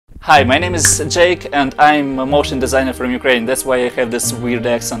Hi, my name is Jake and I'm a motion designer from Ukraine, that's why I have this weird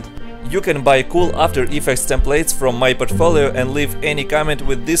accent. You can buy cool After Effects templates from my portfolio and leave any comment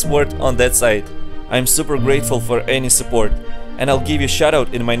with this word on that site. I'm super grateful for any support, and I'll give you a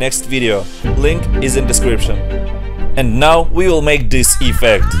shoutout in my next video. Link is in description. And now we will make this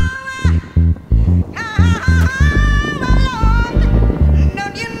effect.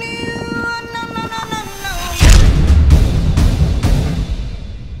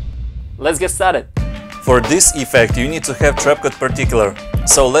 Let's get started. For this effect you need to have Trapcode Particular,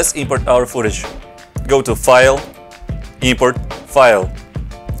 so let's import our footage. Go to File, Import, File,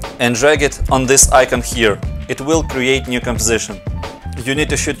 and drag it on this icon here. It will create new composition. You need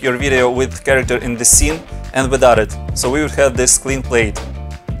to shoot your video with character in the scene and without it, so we would have this clean plate.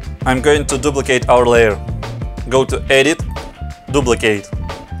 I'm going to duplicate our layer. Go to Edit, Duplicate.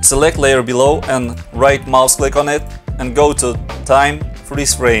 Select layer below and right mouse click on it and go to Time,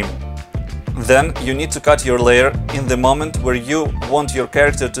 Freeze Frame. Then you need to cut your layer in the moment where you want your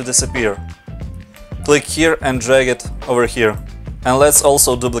character to disappear. Click here and drag it over here. And let's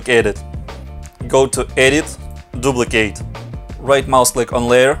also duplicate it. Go to Edit, Duplicate. Right mouse click on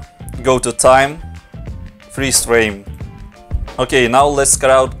layer, go to Time, Freeze Frame. Okay, now let's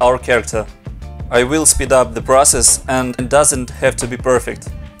cut out our character. I will speed up the process and it doesn't have to be perfect.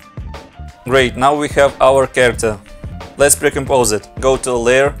 Great, now we have our character. Let's pre-compose it. Go to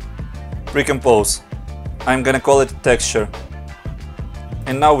Layer, Pre-compose. I'm gonna call it Texture.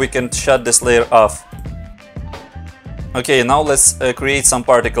 And now we can shut this layer off. Okay, now let's create some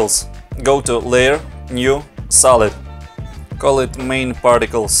particles. Go to Layer, New, Solid. Call it Main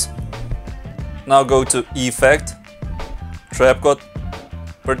Particles. Now go to Effect, Trapcode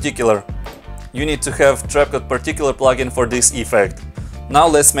Particular. You need to have Trapcode Particular plugin for this effect. Now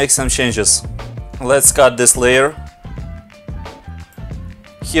let's make some changes. Let's cut this layer.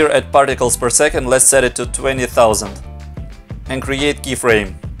 Here at particles per second, let's set it to 20,000 and create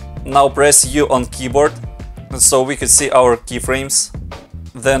keyframe. Now press U on keyboard so we can see our keyframes.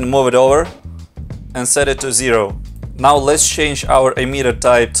 Then move it over and set it to 0. Now let's change our emitter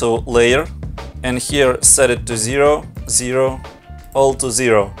type to layer and here set it to 0, 0, all to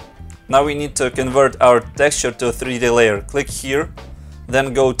 0. Now we need to convert our texture to a 3D layer. Click here,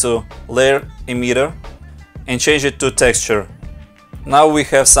 then go to Layer, Emitter and change it to Texture. Now we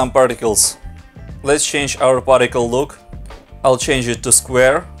have some particles. Let's change our particle look. I'll change it to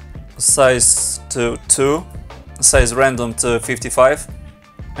square, size to 2, size random to 55,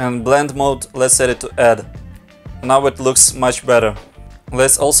 and blend mode let's set it to add. Now it looks much better.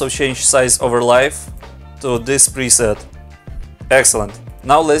 Let's also change size over life to this preset. Excellent.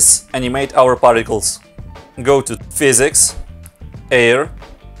 Now let's animate our particles. Go to Physics, Air,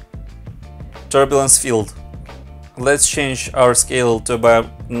 Turbulence Field. Let's change our scale to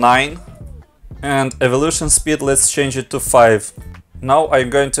about 9 and evolution speed let's change it to 5. Now I'm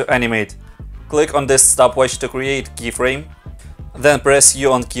going to animate. Click on this stopwatch to create keyframe. Then press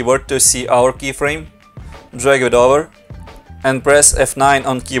U on keyboard to see our keyframe. Drag it over and press F9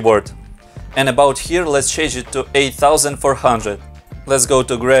 on keyboard. And about here let's change it to 8400. Let's go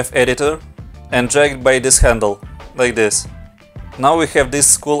to Graph Editor and drag it by this handle, like this. Now we have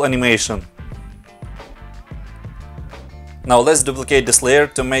this cool animation. Now let's duplicate this layer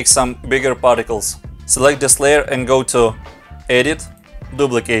to make some bigger particles. Select this layer and go to Edit,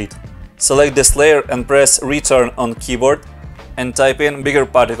 Duplicate. Select this layer and press Return on keyboard and type in bigger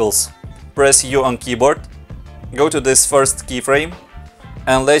particles. Press U on keyboard, go to this first keyframe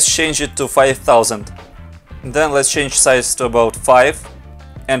and let's change it to 5000. Then let's change size to about 5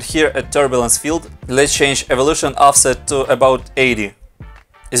 and here at Turbulence Field let's change Evolution Offset to about 80.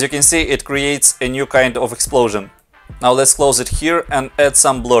 As you can see, it creates a new kind of explosion. Now let's close it here and add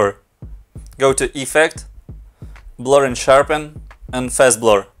some blur. Go to Effect, Blur and Sharpen and Fast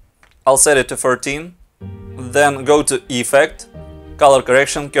Blur. I'll set it to 13. Then go to Effect, Color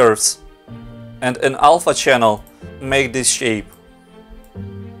Correction Curves. And in Alpha channel, make this shape.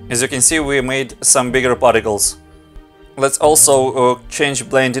 As you can see, we made some bigger particles. Let's also change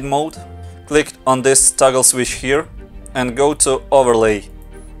blending mode. Click on this toggle switch here and go to Overlay.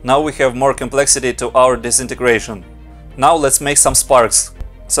 Now we have more complexity to our disintegration. Now let's make some sparks.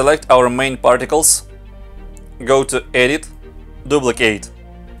 Select our main particles, go to Edit, Duplicate.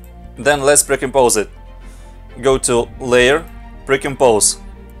 Then let's pre-compose it. Go to Layer, Pre-compose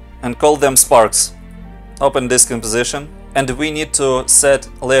and call them sparks. Open this composition and we need to set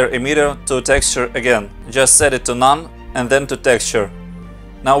Layer Emitter to Texture again. Just set it to None and then to Texture.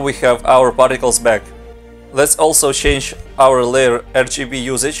 Now we have our particles back. Let's also change our layer RGB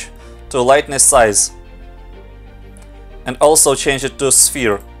usage to lightness size and also change it to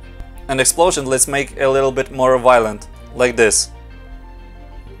sphere. And explosion let's make a little bit more violent, like this.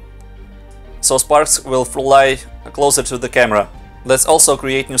 So sparks will fly closer to the camera. Let's also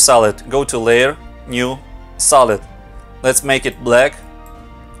create new solid. Go to Layer, New, Solid. Let's make it black.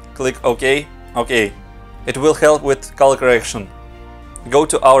 Click OK. OK. It will help with color correction. Go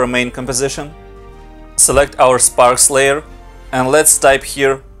to our main composition. Select our sparks layer. And let's type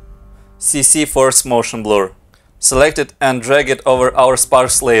here CC Force Motion Blur. Select it and drag it over our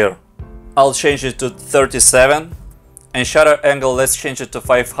sparks layer. I'll change it to 37. And shutter angle let's change it to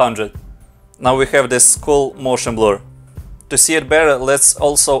 500. Now we have this cool motion blur. To see it better, let's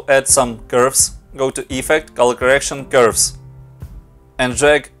also add some curves. Go to Effect, Color Correction, Curves. And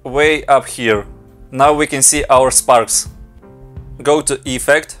drag way up here. Now we can see our sparks. Go to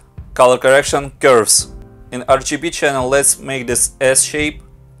Effect, Color Correction, Curves. In RGB channel, let's make this S shape.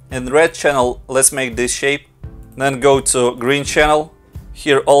 In red channel, let's make this shape. Then go to green channel.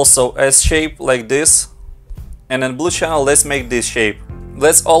 Here also S shape, like this. And in blue channel, let's make this shape.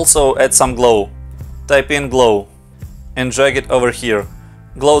 Let's also add some glow. Type in glow and drag it over here.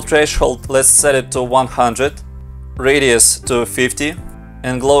 Glow threshold, let's set it to 100, radius to 50,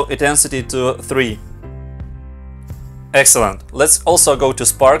 and glow intensity to 3. Excellent. Let's also go to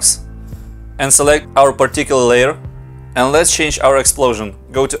sparks and select our particular layer, and let's change our explosion.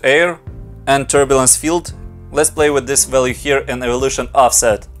 Go to air and turbulence field. Let's play with this value here in evolution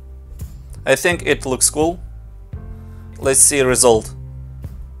offset. I think it looks cool. Let's see result.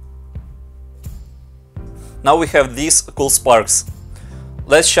 Now we have these cool sparks.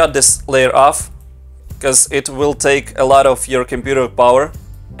 Let's shut this layer off, because it will take a lot of your computer power,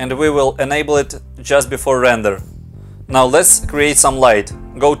 and we will enable it just before render. Now let's create some light.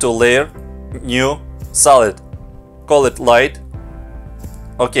 Go to Layer, New, Solid. Call it Light.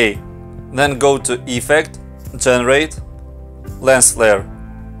 OK. Then go to Effect, Generate, Lens Flare.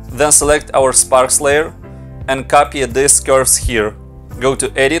 Then select our sparks layer and copy these curves here. Go to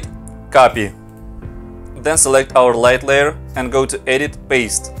Edit, Copy. Then select our light layer and go to Edit,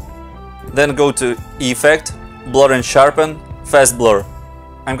 Paste. Then go to Effect, Blur and Sharpen, Fast Blur.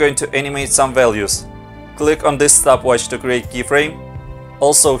 I'm going to animate some values. Click on this stopwatch to create keyframe,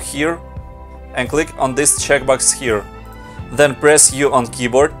 also here, and click on this checkbox here. Then press U on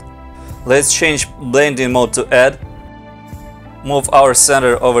keyboard. Let's change blending mode to Add. Move our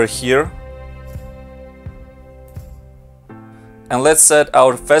center over here. And let's set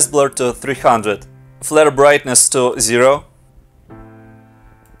our fast blur to 300. Flare brightness to 0.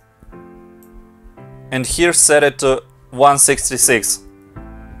 And here set it to 166.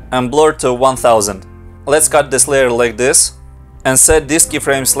 And blur to 1000. Let's cut this layer like this and set these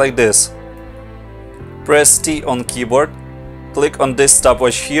keyframes like this. Press T on keyboard, click on this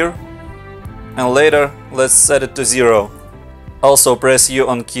stopwatch here, and later let's set it to 0. Also press U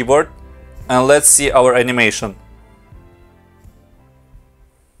on keyboard, and let's see our animation.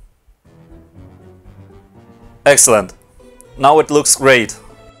 Excellent. Now it looks great.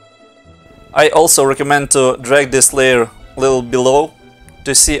 I also recommend to drag this layer a little below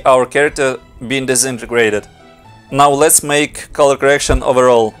to see our character being disintegrated. Now let's make color correction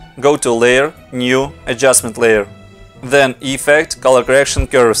overall. Go to Layer, New, Adjustment Layer. Then Effect, Color Correction,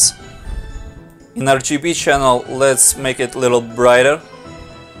 Curves. In RGB channel, let's make it a little brighter.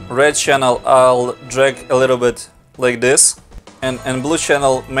 Red channel, I'll drag a little bit like this. And in blue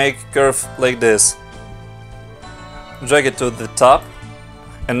channel, make curve like this. Drag it to the top.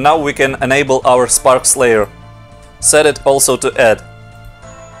 And now we can enable our sparks layer. Set it also to Add.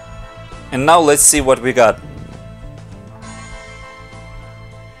 And now let's see what we got.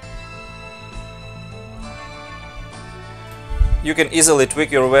 You can easily tweak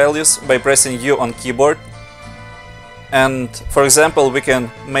your values by pressing U on keyboard. And for example, we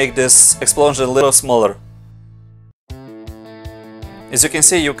can make this explosion a little smaller. As you can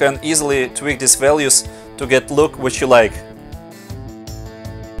see, you can easily tweak these values to get look which you like.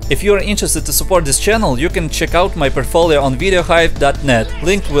 If you are interested to support this channel, you can check out my portfolio on videohive.net.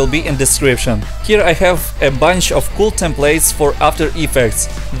 Link will be in description. Here I have a bunch of cool templates for After Effects.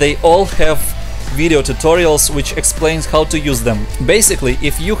 They all have video tutorials which explains how to use them. Basically,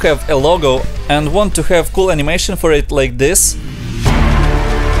 if you have a logo and want to have cool animation for it like this,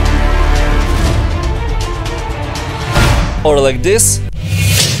 or like this,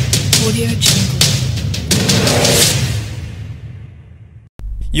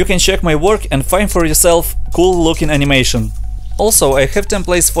 you can check my work and find for yourself cool looking animation. Also, I have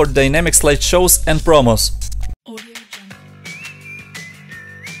templates for dynamic slideshows and promos.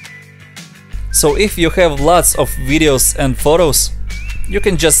 So if you have lots of videos and photos, you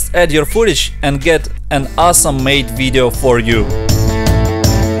can just add your footage and get an awesome made video for you.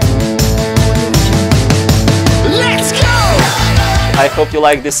 hope you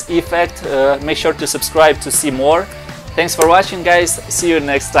like this effect. Make sure to subscribe to see more. Thanks for watching, guys. See you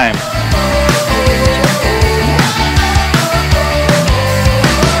next time.